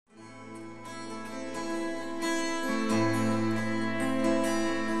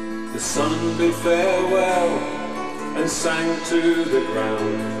The sun bid farewell and sank to the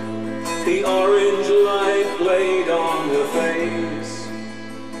ground. The orange light played on her face.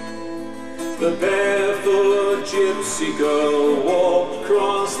 The barefoot gypsy girl walked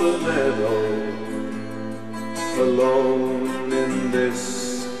across the meadow, alone in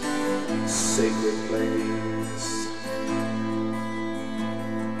this sacred place.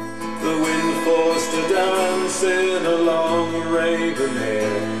 The wind forced her dancing along raven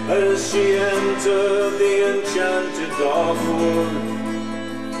hair as she entered the enchanted dogwood.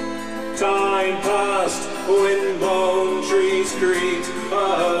 Time passed, wind-blown trees creaked,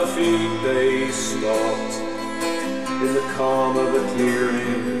 at her feet they stopped. In the calm of a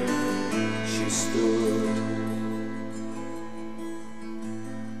clearing she stood.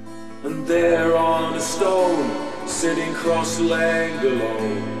 And there on a stone, sitting cross-legged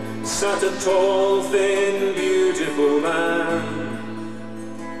alone, sat a tall, thin, beautiful man.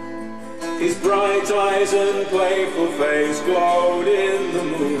 His bright eyes and playful face glowed in the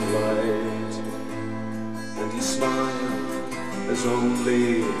moonlight, and he smiled as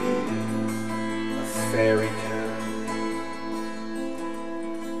only a fairy can.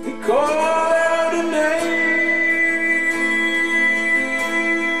 He called out a name,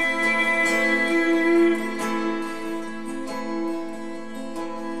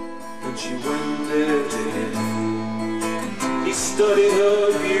 and she went there to him. He studied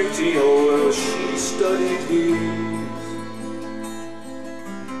her beauty, oh well, she studied his.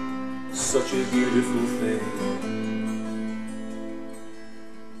 Such a beautiful thing.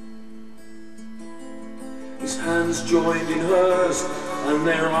 His hands joined in hers, and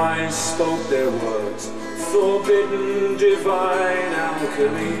their eyes spoke their words. Forbidden divine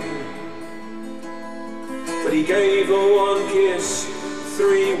alchemy. But he gave her one kiss,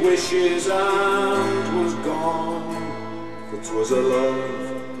 3 wishes, and was gone. It was a love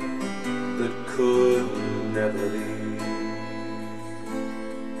that could never leave.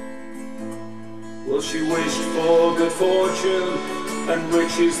 Well, she wished for good fortune, and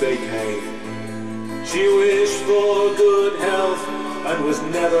riches they came. She wished for good health, and was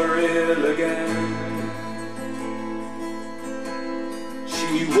never ill again.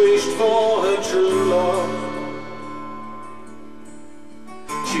 She wished for her true love.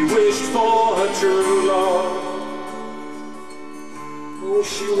 She wished for her true love. Oh,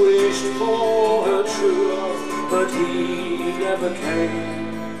 she wished for her true love, but he never came.